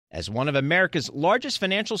As one of America's largest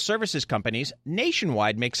financial services companies,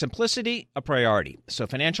 Nationwide makes simplicity a priority so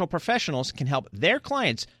financial professionals can help their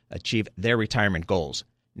clients achieve their retirement goals.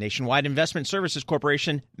 Nationwide Investment Services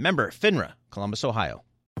Corporation, member FINRA, Columbus, Ohio.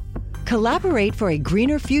 Collaborate for a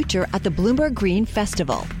greener future at the Bloomberg Green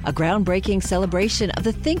Festival, a groundbreaking celebration of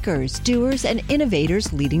the thinkers, doers, and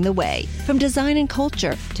innovators leading the way. From design and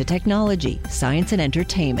culture to technology, science, and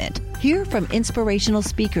entertainment. Hear from inspirational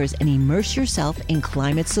speakers and immerse yourself in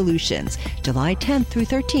climate solutions. July 10th through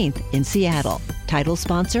 13th in Seattle. Title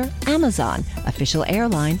sponsor, Amazon. Official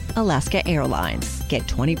airline, Alaska Airlines. Get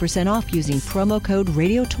 20% off using promo code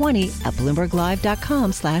radio20 at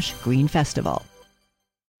bloomberglive.com/greenfestival.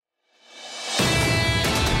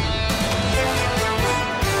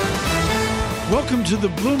 Welcome to the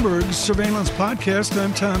Bloomberg Surveillance Podcast.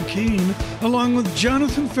 I'm Tom Keene, along with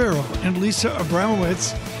Jonathan Farrell and Lisa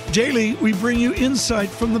Abramowitz. Daily, we bring you insight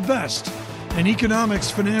from the best in economics,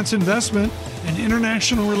 finance, investment, and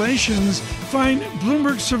international relations. Find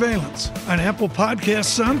Bloomberg Surveillance on Apple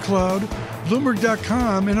Podcasts, SoundCloud,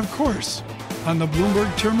 Bloomberg.com, and of course, on the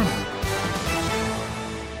Bloomberg Terminal.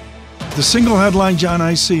 The single headline, John,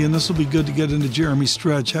 I see, and this will be good to get into Jeremy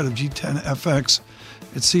Stretch, head of G10FX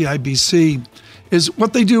at CIBC, is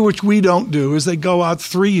what they do, which we don't do, is they go out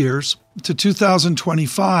 3 years to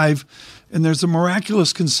 2025, and there's a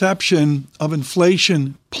miraculous conception of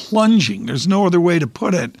inflation plunging. There's no other way to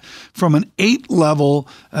put it, from an 8 level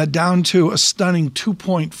down to a stunning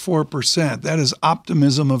 2.4%. That is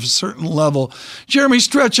optimism of a certain level. Jeremy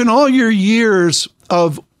Stretch, in all your years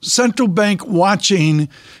of central bank watching,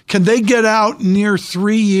 can they get out near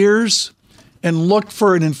 3 years and look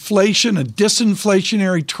for an inflation, a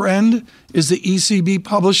disinflationary trend, as the ECB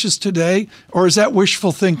publishes today, or is that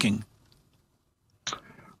wishful thinking?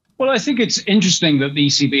 Well, I think it's interesting that the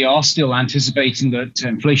ECB are still anticipating that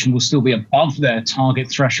inflation will still be above their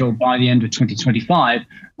target threshold by the end of 2025.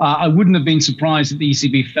 I wouldn't have been surprised if the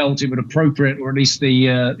ECB felt it would appropriate, or at least the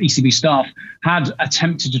ECB staff had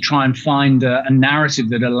attempted to try and find a narrative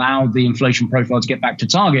that allowed the inflation profile to get back to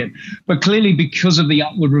target. But clearly, because of the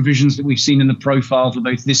upward revisions that we've seen in the profile for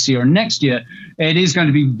both this year and next year, it is going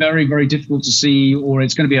to be very, very difficult to see, or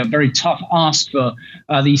it's going to be a very tough ask for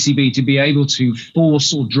the ECB to be able to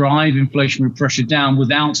force or drive inflationary pressure down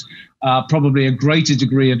without probably a greater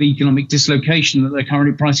degree of economic dislocation that they're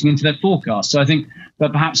currently pricing into their forecast. So I think they're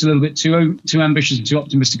perhaps a little bit too ambitious and too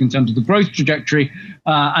optimistic in terms of the growth trajectory.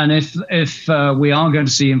 And if we are going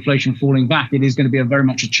to see inflation falling back, it is going to be very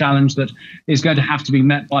much a challenge that is going to have to be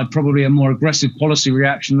met by probably a more aggressive policy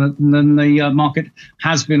reaction than the market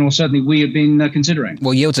has been, or certainly we have been considering.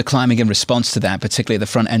 Well, yields are climbing in response to that, particularly at the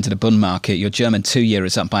front end of the bond market. Your German 2-year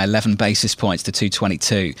is up by 11 basis points to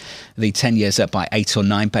 222. The 10-year is up by 8 or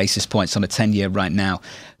 9 basis points on a 10-year right now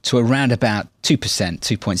to around about 2%,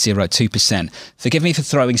 2.02%. Forgive me for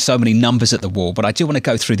throwing so many numbers at the wall, but I do want to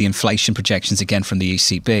go through the inflation projections again from the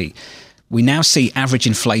ECB. We now see average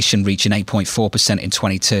inflation reaching 8.4% in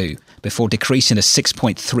 22 before decreasing to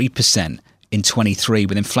 6.3% in 23,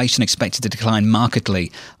 with inflation expected to decline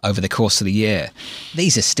markedly over the course of the year.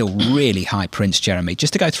 These are still really high prints, Jeremy.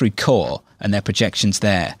 Just to go through core and their projections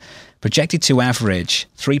there. Projected to average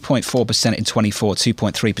 3.4% in 24,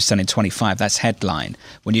 2.3% in 25. That's headline.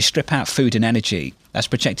 When you strip out food and energy, that's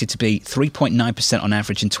projected to be 3.9% on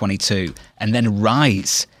average in 22 and then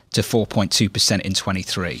rise to 4.2% in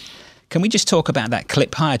 23. Can we just talk about that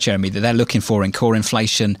clip higher, Jeremy, that they're looking for in core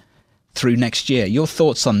inflation through next year? Your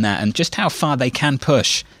thoughts on that and just how far they can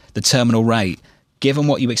push the terminal rate, given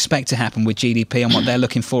what you expect to happen with GDP and what they're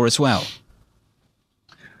looking for as well?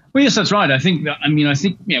 Well, yes, that's right. I think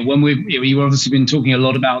when we've obviously been talking a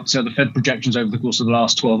lot about the Fed projections over the course of the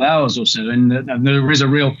last 12 hours or so, and there is a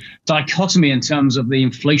real dichotomy in terms of the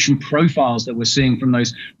inflation profiles that we're seeing from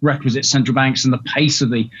those requisite central banks, and the pace of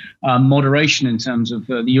the moderation in terms of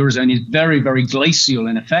the Eurozone is very, very glacial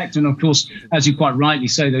in effect. And of course, as you quite rightly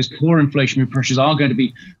say, those core inflationary pressures are going to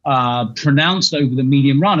be pronounced over the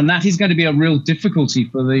medium run, and that is going to be a real difficulty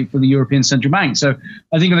for the European Central Bank. So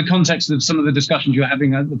I think in the context of some of the discussions you're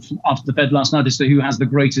having after the Fed last night as to who has the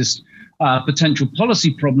greatest potential policy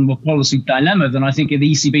problem or policy dilemma, then I think the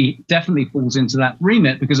ECB definitely falls into that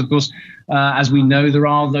remit because, of course, as we know, there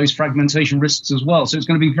are those fragmentation risks as well. So it's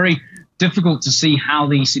going to be very difficult to see how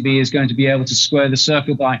the ECB is going to be able to square the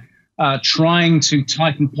circle by trying to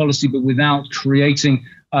tighten policy, but without creating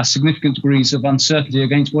significant degrees of uncertainty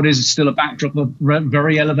against what is still a backdrop of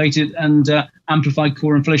very elevated and amplified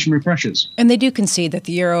core inflationary pressures. And they do concede that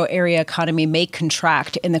the euro area economy may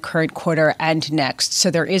contract in the current quarter and next. So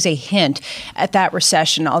there is a hint at that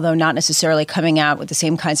recession, although not necessarily coming out with the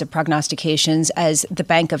same kinds of prognostications as the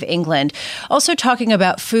Bank of England. Also talking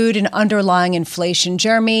about food and underlying inflation,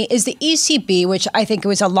 Jeremy, is the ECB, which I think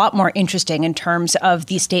was a lot more interesting in terms of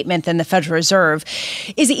the statement than the Federal Reserve,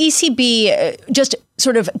 is the ECB just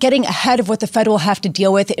sort of getting ahead of what the Fed will have to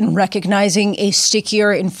deal with in recognizing a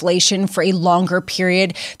stickier inflation for a longer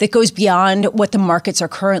period that goes beyond what the markets are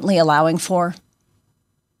currently allowing for?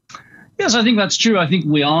 Yes, I think that's true. I think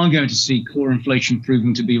we are going to see core inflation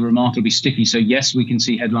proving to be remarkably sticky. So yes, we can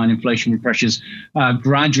see headline inflationary pressures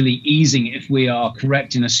gradually easing if we are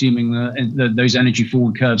correct in assuming that those energy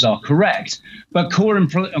forward curves are correct. But core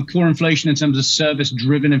inflation in terms of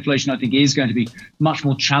service-driven inflation, I think, is going to be much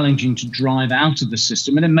more challenging to drive out of the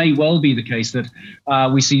system. And it may well be the case that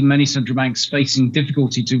we see many central banks facing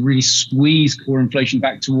difficulty to really squeeze core inflation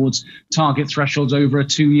back towards target thresholds over a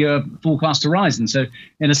 2-year forecast horizon. So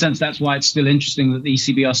in a sense, that's why it's still interesting that the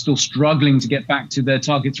ECB are still struggling to get back to their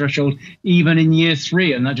target threshold, even in year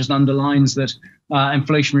 3. And that just underlines that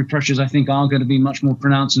inflationary pressures, I think, are going to be much more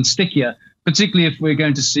pronounced and stickier, particularly if we're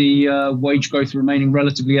going to see wage growth remaining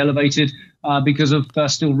relatively elevated because of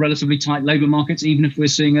still relatively tight labour markets, even if we're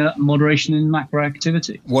seeing a moderation in macro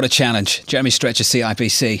activity. What a challenge. Jeremy Stretcher,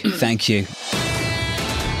 CIBC, thank you.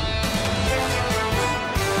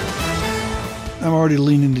 I'm already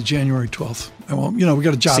leaning to January 12th. We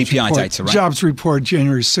got a jobs CPI report. data, right? Jobs report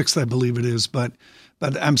January 6th, I believe it is. But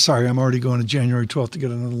I'm sorry, I'm already going to January 12th to get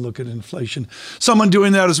another look at inflation. Someone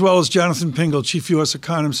doing that as well is Jonathan Pingle, Chief U.S.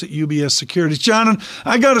 Economist at UBS Securities. Jonathan,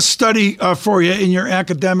 I got a study for you in your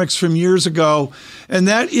academics from years ago, and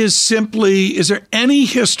that is simply, is there any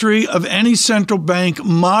history of any central bank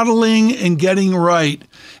modeling and getting right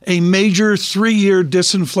a major 3-year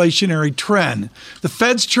disinflationary trend? The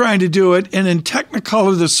Fed's trying to do it, and in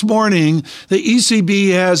Technicolor this morning, the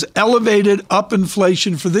ECB has elevated up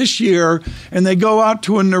inflation for this year, and they go out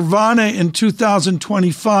to a nirvana in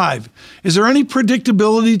 2025. Is there any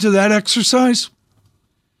predictability to that exercise?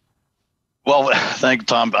 Well, thanks,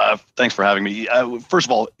 Tom. Thanks for having me. First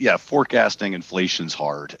of all, forecasting inflation's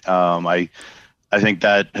hard. I think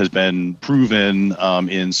that has been proven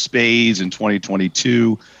in spades in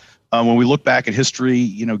 2022. When we look back at history,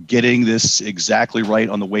 getting this exactly right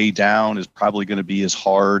on the way down is probably going to be as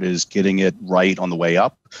hard as getting it right on the way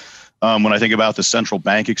up. When I think about the central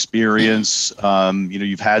bank experience,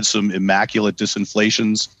 you've had some immaculate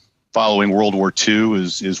disinflations following World War II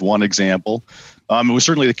is one example. It was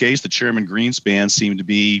certainly the case that Chairman Greenspan seemed to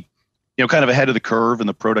be kind of ahead of the curve in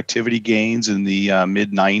the productivity gains in the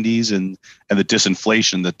mid 90s and the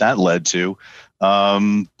disinflation that led to.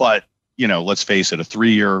 But, let's face it, a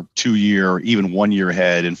 3-year, 2-year, even 1-year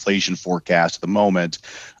ahead inflation forecast at the moment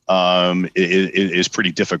is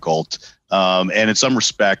pretty difficult. And in some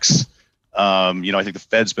respects, I think the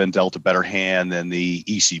Fed's been dealt a better hand than the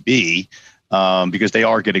ECB because they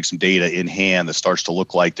are getting some data in hand that starts to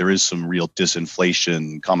look like there is some real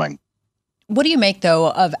disinflation coming. What do you make,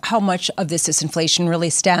 though, of how much of this disinflation really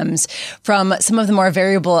stems from some of the more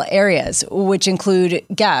variable areas, which include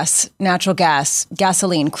gas, natural gas,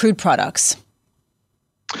 gasoline, crude products?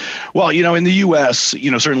 Well, in the U.S.,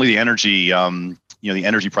 certainly the energy, the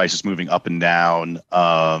energy prices moving up and down,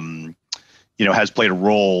 has played a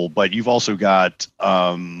role. But you've also got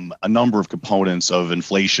a number of components of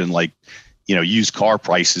inflation, like, used car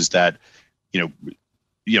prices that,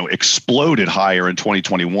 exploded higher in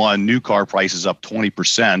 2021, new car prices up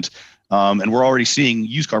 20%. And we're already seeing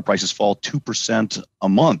used car prices fall 2% a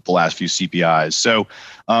month the last few CPIs. So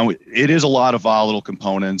it is a lot of volatile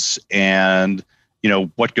components, and,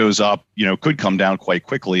 what goes up, could come down quite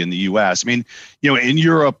quickly in the US. I mean, in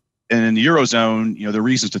Europe and in the Eurozone, there are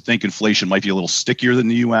reasons to think inflation might be a little stickier than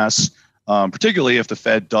the US, particularly if the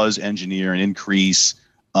Fed does engineer an increase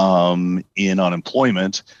in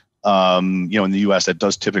unemployment. In the U.S., that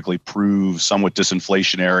does typically prove somewhat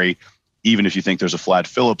disinflationary, even if you think there's a flat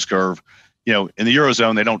Phillips curve. In the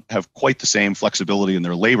Eurozone, they don't have quite the same flexibility in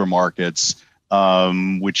their labor markets,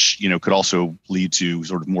 which, could also lead to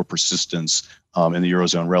sort of more persistence in the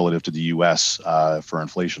Eurozone relative to the U.S. For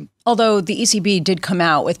inflation. Although the ECB did come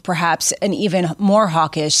out with perhaps an even more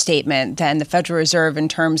hawkish statement than the Federal Reserve in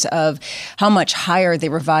terms of how much higher they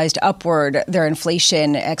revised upward their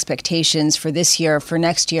inflation expectations for this year, for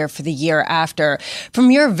next year, for the year after.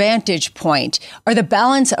 From your vantage point, are the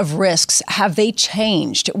balance of risks, have they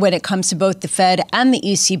changed when it comes to both the Fed and the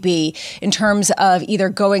ECB in terms of either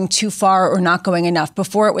going too far or not going enough?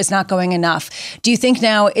 Before it was not going enough. Do you think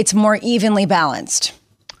now it's more evenly balanced?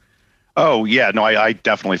 Oh, yeah. No, I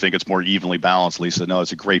definitely think it's more evenly balanced, Lisa. No,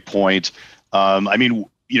 it's a great point.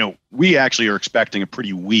 We actually are expecting a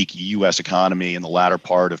pretty weak U.S. economy in the latter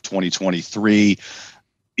part of 2023.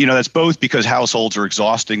 That's both because households are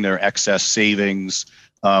exhausting their excess savings,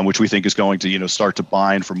 which we think is going to, start to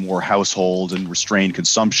bind for more households and restrain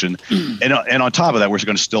consumption. And on top of that, we're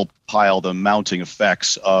going to still pile the mounting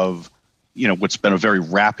effects of, what's been a very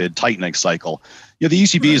rapid tightening cycle. The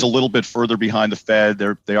ECB is a little bit further behind the Fed.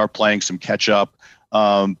 They are playing some catch up,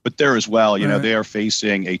 but there as well, they are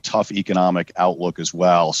facing a tough economic outlook as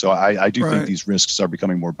well. So I do think these risks are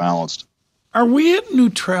becoming more balanced. Are we at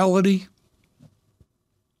neutrality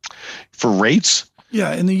for rates?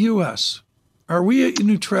 Yeah, in the U.S. Are we at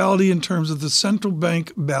neutrality in terms of the central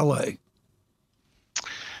bank ballet?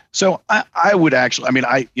 So I would actually,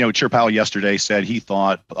 Chair Powell yesterday said he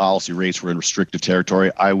thought policy rates were in restrictive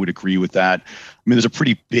territory. I would agree with that. There's a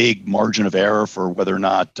pretty big margin of error for whether or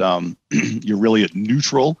not you're really at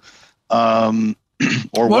neutral. Or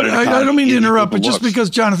what I don't mean to interrupt, but just because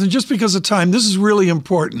of time, this is really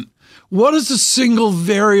important. What is the single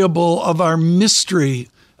variable of our mystery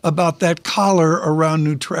about that collar around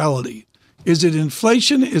neutrality? Is it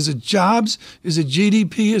inflation? Is it jobs? Is it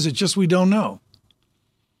GDP? Is it just we don't know?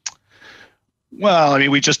 Well,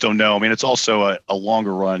 we just don't know. It's also a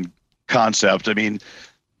longer run concept. There's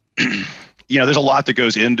a lot that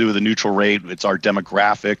goes into the neutral rate. It's our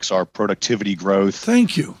demographics, our productivity growth.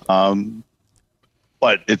 Thank you.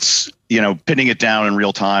 But it's, pinning it down in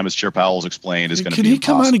real time, as Chair Powell's explained, is going to be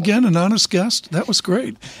impossible. Can he come on again, an honest guest? That was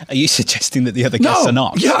great. Are you suggesting that the other guests are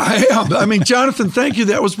not? Yeah, I am. Jonathan, thank you.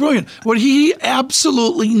 That was brilliant. What he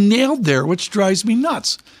absolutely nailed there, which drives me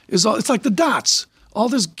nuts, is it's like the dots. All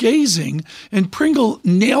this gazing, and Pringle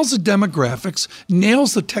nails the demographics,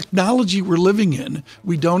 nails the technology we're living in,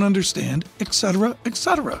 we don't understand, et cetera, et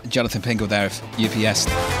cetera. Jonathan Pringle there of UPS.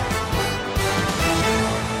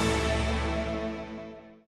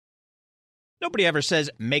 Nobody ever says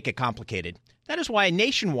make it complicated. That is why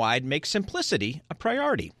Nationwide makes simplicity a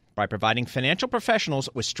priority by providing financial professionals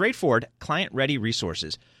with straightforward, client-ready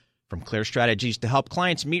resources. From clear strategies to help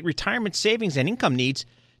clients meet retirement savings and income needs,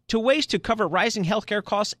 to ways to cover rising healthcare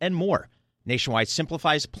costs and more. Nationwide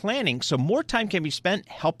simplifies planning so more time can be spent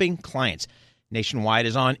helping clients. Nationwide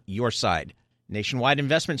is on your side. Nationwide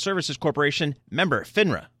Investment Services Corporation, member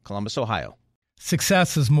FINRA, Columbus, Ohio.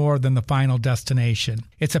 Success is more than the final destination.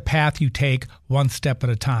 It's a path you take one step at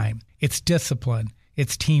a time. It's discipline,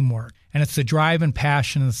 it's teamwork, and it's the drive and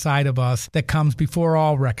passion inside of us that comes before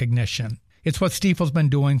all recognition. It's what Stifel's been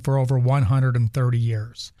doing for over 130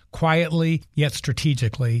 years. Quietly, yet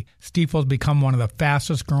strategically, Stifel's become one of the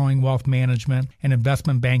fastest growing wealth management and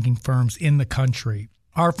investment banking firms in the country.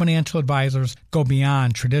 Our financial advisors go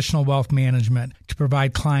beyond traditional wealth management to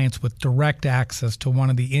provide clients with direct access to one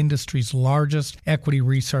of the industry's largest equity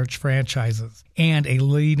research franchises and a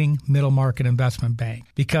leading middle market investment bank.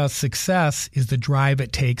 Because success is the drive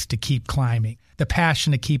it takes to keep climbing, the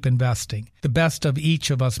passion to keep investing, the best of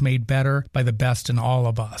each of us made better by the best in all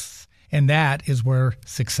of us. And that is where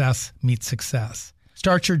success meets success.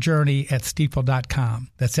 Start your journey at Stifel.com.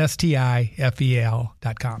 That's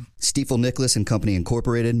STIFEL.com. Stifel Nicholas and Company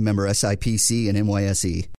Incorporated, member SIPC and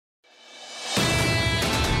NYSE.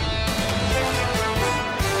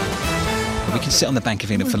 We can sit on the Bank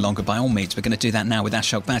of England for longer by all means. We're going to do that now with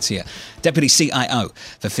Ashok Bhatia, Deputy CIO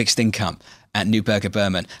for Fixed Income at Neuberger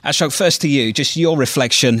Berman. Ashok, first to you, just your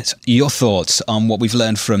reflections, your thoughts on what we've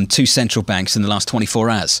learned from two central banks in the last 24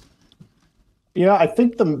 hours. I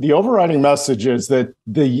think the overriding message is that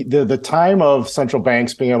the time of central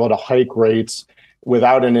banks being able to hike rates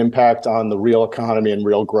without an impact on the real economy and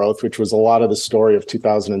real growth, which was a lot of the story of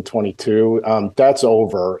 2022, that's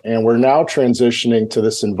over. And we're now transitioning to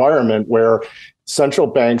this environment where central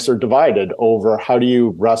banks are divided over how do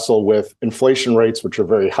you wrestle with inflation rates, which are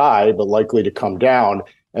very high, but likely to come down,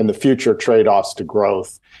 and the future trade-offs to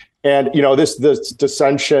growth. And, this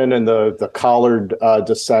dissension and the collared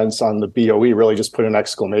dissents on the BOE really just put an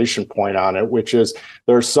exclamation point on it, which is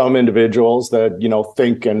there are some individuals that,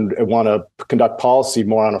 think and want to conduct policy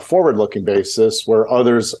more on a forward-looking basis, where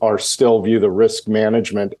others are still view the risk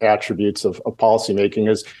management attributes of policymaking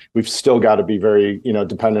as we've still got to be very,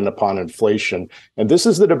 dependent upon inflation. And this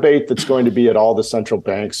is the debate that's going to be at all the central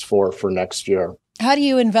banks for next year. How do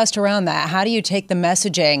you invest around that? How do you take the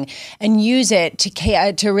messaging and use it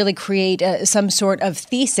to really create some sort of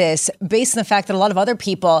thesis based on the fact that a lot of other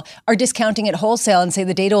people are discounting it wholesale and say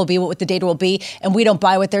the data will be what the data will be, and we don't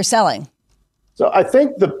buy what they're selling? So I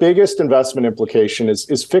think the biggest investment implication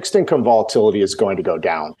is fixed income volatility is going to go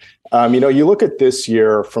down. You look at this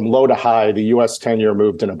year from low to high, the U.S. 10-year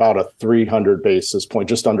moved in about a 300 basis point,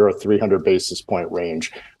 just under a 300 basis point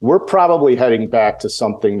range. We're probably heading back to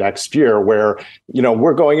something next year where,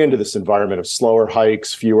 we're going into this environment of slower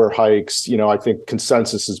hikes, fewer hikes. I think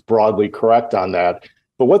consensus is broadly correct on that.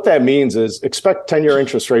 But what that means is expect 10-year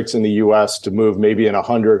interest rates in the U.S. to move maybe in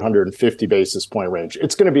 100, 150 basis point range.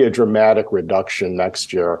 It's going to be a dramatic reduction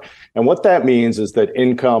next year. And what that means is that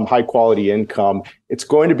income, high quality income, it's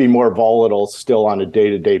going to be more volatile still on a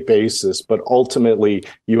day-to-day basis. But ultimately,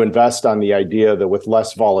 you invest on the idea that with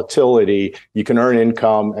less volatility, you can earn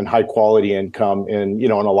income and high quality income in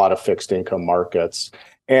a lot of fixed income markets.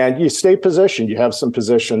 And you stay positioned. You have some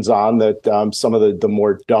positions on that some of the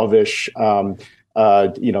more dovish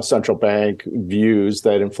central bank views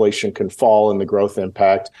that inflation can fall and the growth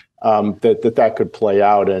impact, that could play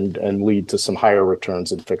out and lead to some higher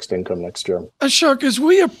returns in fixed income next year. Ashok, as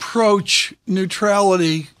we approach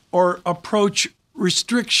neutrality or approach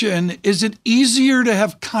restriction, is it easier to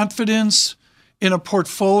have confidence in a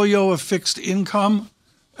portfolio of fixed income?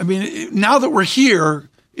 I mean, now that we're here,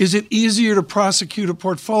 is it easier to prosecute a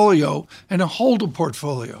portfolio and to hold a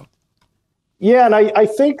portfolio? Yeah, and I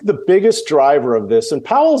think the biggest driver of this, and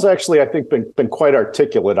Powell's actually, I think, been quite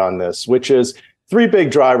articulate on this, which is three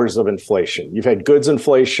big drivers of inflation. You've had goods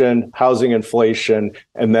inflation, housing inflation,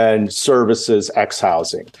 and then services ex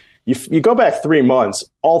housing. You go back 3 months,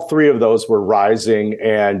 all three of those were rising,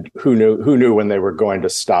 and who knew when they were going to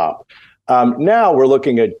stop. Now we're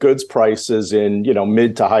looking at goods prices in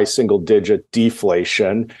mid to high single digit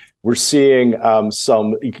deflation. We're seeing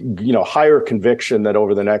some higher conviction that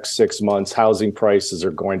over the next 6 months, housing prices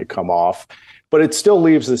are going to come off. But it still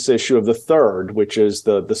leaves this issue of the third, which is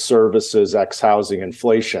the services ex housing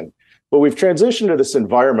inflation. But we've transitioned to this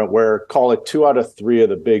environment where, call it 2 out of 3 of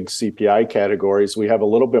the big CPI categories, we have a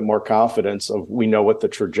little bit more confidence of we know what the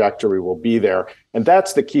trajectory will be there. And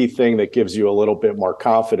that's the key thing that gives you a little bit more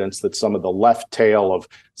confidence that some of the left tail of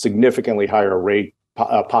significantly higher rate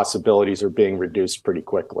possibilities are being reduced pretty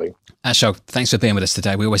quickly. Ashok, thanks for being with us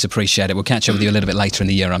today. We always appreciate it. We'll catch up with you a little bit later in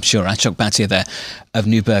the year, I'm sure. Ashok Bhatia there of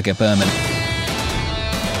Neuberger Berman.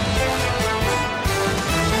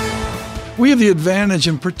 We have the advantage,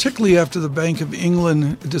 and particularly after the Bank of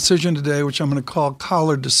England decision today, which I'm going to call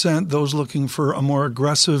collared dissent, those looking for a more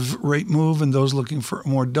aggressive rate move and those looking for a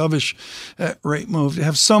more dovish rate move, to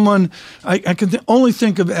have someone, I can only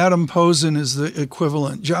think of Adam Posen as the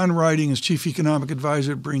equivalent. John Riding is Chief Economic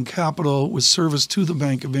Advisor at Breen Capital with service to the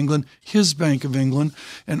Bank of England, his Bank of England,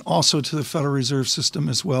 and also to the Federal Reserve System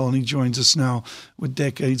as well. And he joins us now with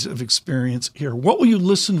decades of experience here. What will you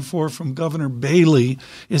listen for from Governor Bailey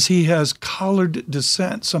as he has collared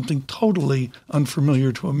dissent, something totally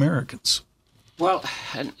unfamiliar to Americans? Well,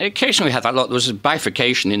 occasionally we had that. There was a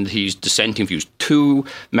bifurcation in his dissenting views. 2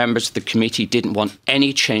 members of the committee didn't want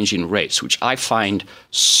any change in rates, which I find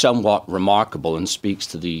somewhat remarkable and speaks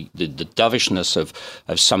to the dovishness of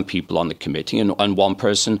some people on the committee, and one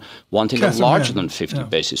person wanting a larger than 50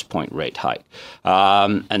 basis point rate hike.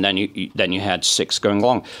 And then you had 6 going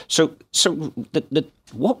along. So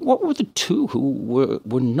what were the 2 who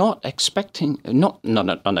were not expecting, not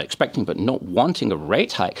expecting, but not wanting a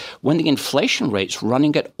rate hike when the inflation rate's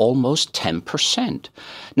running at almost 10%?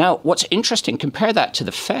 Now, what's interesting, compare that to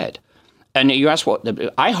the Fed. And you ask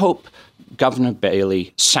I hope Governor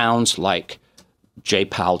Bailey sounds like Jay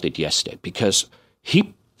Powell did yesterday, because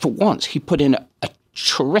he, for once, he put in a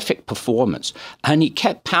terrific performance, and he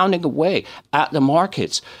kept pounding away at the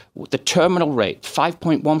markets. The terminal rate,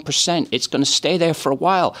 5.1%, it's going to stay there for a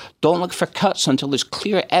while. Don't look for cuts until there's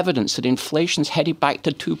clear evidence that inflation's headed back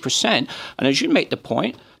to 2%. And as you make the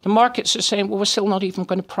point, the markets are saying, well, we're still not even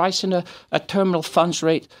going to price in a terminal funds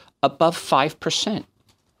rate above 5%.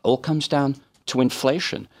 All comes down to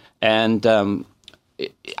inflation. And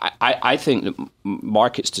I think that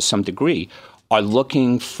markets, to some degree, are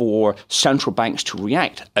looking for central banks to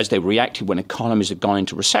react as they reacted when economies had gone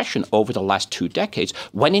into recession over the last 2 decades,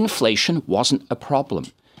 when inflation wasn't a problem.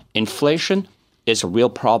 inflation is a real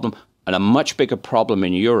problem, and a much bigger problem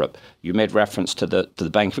in Europe. You made reference to the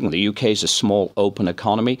Bank of England. The UK is a small, open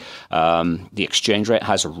economy. The exchange rate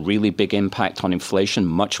has a really big impact on inflation,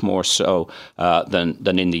 much more so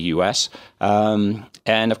than in the US.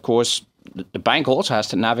 And of course, the bank also has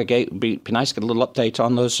to navigate. It'd be nice to get a little update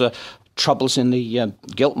on those troubles in the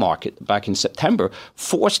gilt market back in September,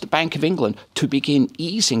 forced the Bank of England to begin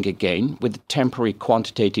easing again with temporary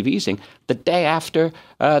quantitative easing the day after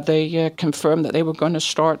they confirmed that they were going to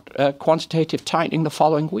start quantitative tightening the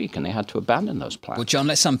following week, and they had to abandon those plans. Well, John,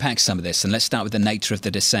 let's unpack some of this, and let's start with the nature of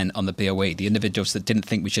the dissent on the BOE, the individuals that didn't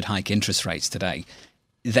think we should hike interest rates today.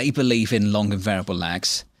 They believe in long and variable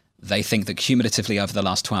lags. They think that cumulatively over the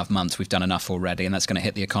last 12 months we've done enough already, and that's going to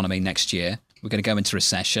hit the economy next year. We're going to go into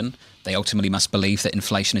recession. They ultimately must believe that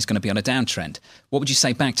inflation is going to be on a downtrend. What would you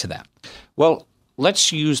say back to that? Well,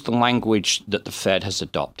 let's use the language that the Fed has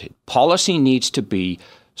adopted. Policy needs to be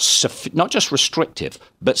not just restrictive,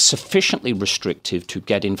 but sufficiently restrictive to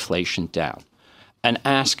get inflation down. And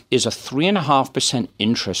ask, is a 3.5%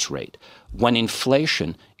 interest rate when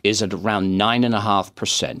inflation is at around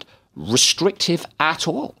 9.5% restrictive at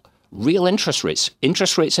all? Real interest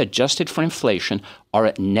rates adjusted for inflation are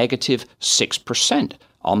at negative 6%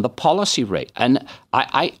 on the policy rate. And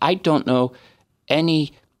I don't know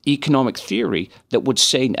any economic theory that would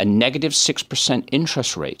say a negative 6%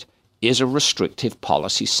 interest rate is a restrictive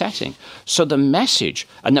policy setting. So the message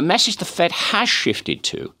the Fed has shifted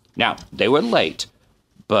to, now they were late,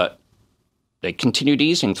 but they continued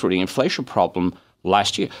easing through the inflation problem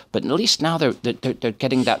last year, but at least now they're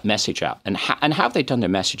getting that message out. And how have they done their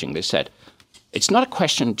messaging? They said, it's not a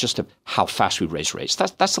question just of how fast we raise rates.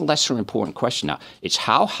 That's a lesser important question now. It's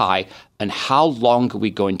how high and how long are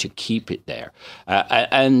we going to keep it there? I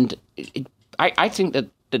think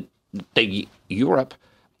that Europe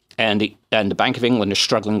and the Bank of England are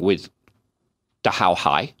struggling with the how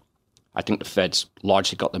high. I think the Fed's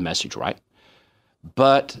largely got the message right.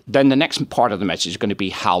 But then the next part of the message is going to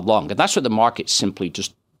be how long. And that's what the markets simply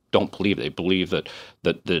just don't believe. They believe that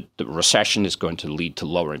the recession is going to lead to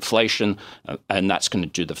lower inflation, and that's going to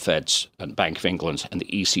do the Fed's and Bank of England's and the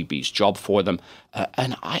ECB's job for them.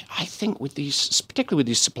 And I think with these, particularly with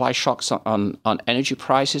these supply shocks on energy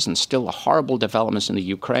prices and still the horrible developments in the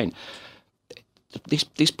Ukraine,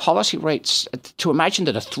 these policy rates, to imagine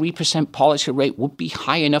that a 3% policy rate would be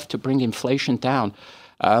high enough to bring inflation down,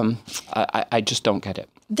 I just don't get it.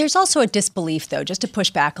 There's also a disbelief, though, just to push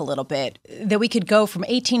back a little bit, that we could go from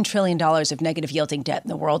 $18 trillion of negative yielding debt in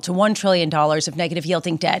the world to $1 trillion of negative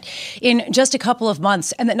yielding debt in just a couple of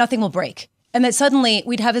months, and that nothing will break. And that suddenly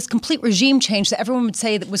we'd have this complete regime change that everyone would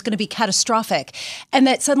say that was going to be catastrophic, and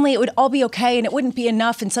that suddenly it would all be okay and it wouldn't be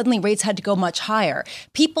enough, and suddenly rates had to go much higher.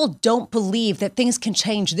 People don't believe that things can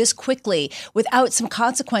change this quickly without some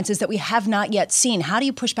consequences that we have not yet seen. How do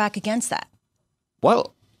you push back against that?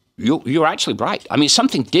 Well, you're actually right. I mean,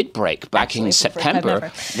 something did break back in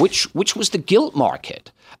September, which was the gilt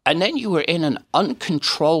market. And then you were in an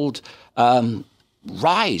uncontrolled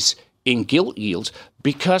rise in gilt yields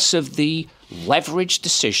because of the leverage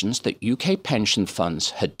decisions that UK pension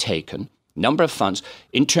funds had taken, number of funds,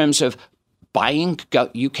 in terms of buying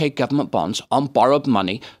UK government bonds on borrowed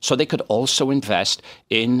money so they could also invest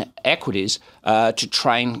in equities to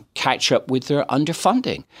try and catch up with their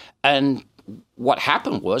underfunding. And what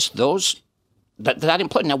happened was that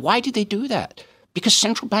imploded. Now, why did they do that? Because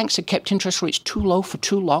central banks had kept interest rates too low for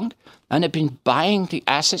too long and had been buying the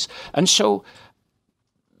assets. And so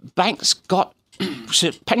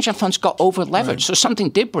pension funds got over-leveraged. Right. So something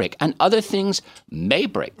did break, and other things may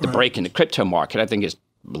break. The break in the crypto market, I think, is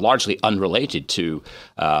largely unrelated to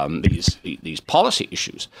these policy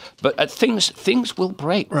issues. But things will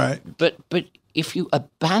break. Right. But if you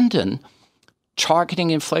abandon targeting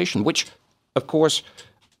inflation, which, of course,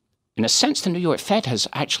 in a sense, the New York Fed has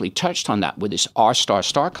actually touched on that with this R**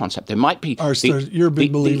 concept. There might be you're a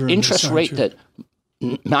big believer the interest in this, rate that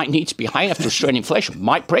might need to be high enough to restrain inflation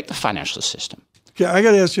might break the financial system. Okay, I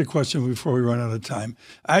got to ask you a question before we run out of time.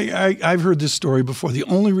 I've heard this story before. The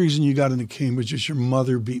only reason you got into Cambridge is your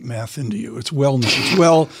mother beat math into you. It's well known. It's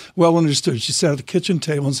well understood. She sat at the kitchen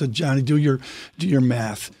table and said, "Johnny, do your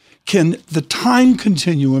math." Can the time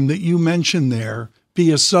continuum that you mentioned there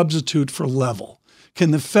be a substitute for level?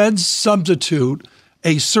 Can the Fed substitute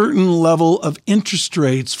a certain level of interest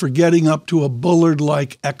rates for getting up to a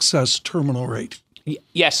Bullard-like excess terminal rate?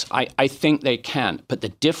 Yes, I think they can. But the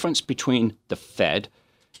difference between the Fed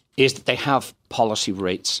is that they have policy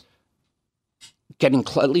rates getting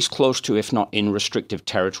at least close to, if not in restrictive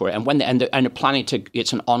territory. And they're planning to,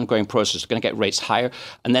 it's an ongoing process. They're going to get rates higher,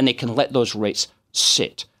 and then they can let those rates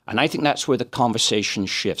sit And I think that's where the conversation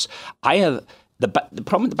shifts. The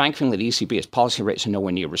problem with the Bank of England ECB is policy rates are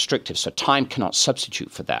nowhere near restrictive, so time cannot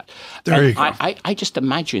substitute for that. There you go. I just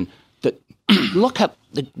imagine that look at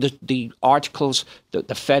the articles that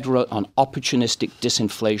the Fed wrote on opportunistic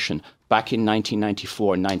disinflation back in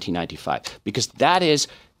 1994 and 1995, because that is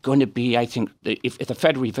going to be, I think, if the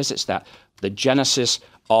Fed revisits that, the genesis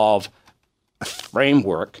of a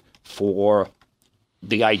framework for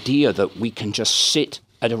the idea that we can just sit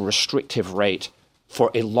at a restrictive rate for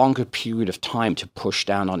a longer period of time to push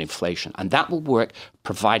down on inflation. And that will work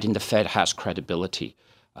providing the Fed has credibility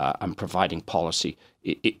and providing policy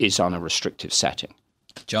is on a restrictive setting.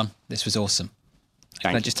 John, this was awesome.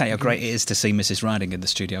 Can I just tell you how great it is to see Mrs. Riding in the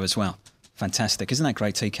studio as well? Fantastic. Isn't that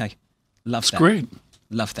great, TK? Love that. It's great.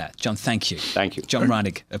 Love that. John, thank you. Thank you. John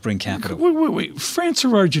Riding of Bring Capital. Wait. France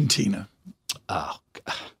or Argentina? Oh,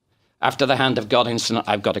 after the hand of God incident,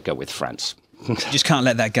 I've got to go with France. Just can't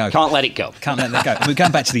let that go. Can't let it go. Can't let that go. We're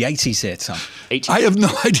going back to the 80s here, Tom. 80s. I have no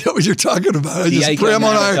idea what you're talking about. Bram and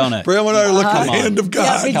I are looking at the hand of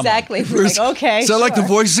God. Yeah, exactly. We're like, okay. Is that like the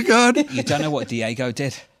voice of God? You don't know what Diego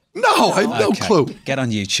did? No, I have no clue. Get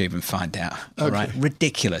on YouTube and find out. All right.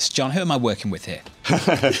 Ridiculous. John, who am I working with here?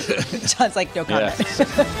 John's like, no comment.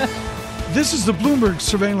 This is the Bloomberg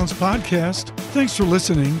Surveillance Podcast. Thanks for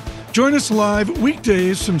listening. Join us live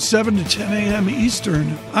weekdays from 7 to 10 a.m.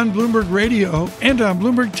 Eastern on Bloomberg Radio and on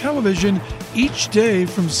Bloomberg Television each day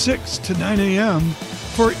from 6 to 9 a.m.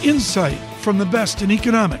 for insight from the best in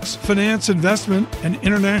economics, finance, investment, and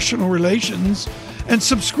international relations. And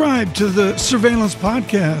subscribe to the Surveillance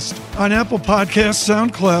Podcast on Apple Podcasts,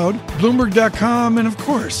 SoundCloud, Bloomberg.com, and of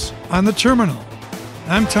course, on the terminal.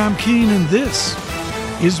 I'm Tom Keene, and this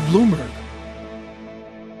is Bloomberg.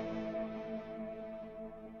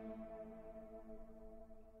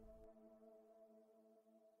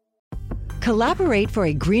 Collaborate for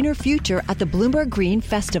a greener future at the Bloomberg Green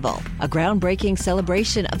Festival, a groundbreaking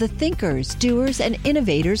celebration of the thinkers, doers, and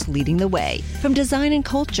innovators leading the way. From design and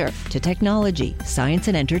culture to technology, science,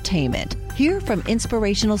 and entertainment. Hear from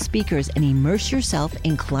inspirational speakers and immerse yourself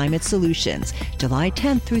in climate solutions. July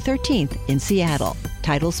 10th through 13th in Seattle.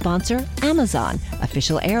 Title sponsor, Amazon.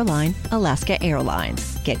 Official airline, Alaska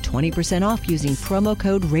Airlines. Get 20% off using promo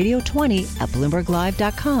code RADIO20 at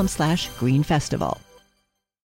BloombergLive.com/Green Festival.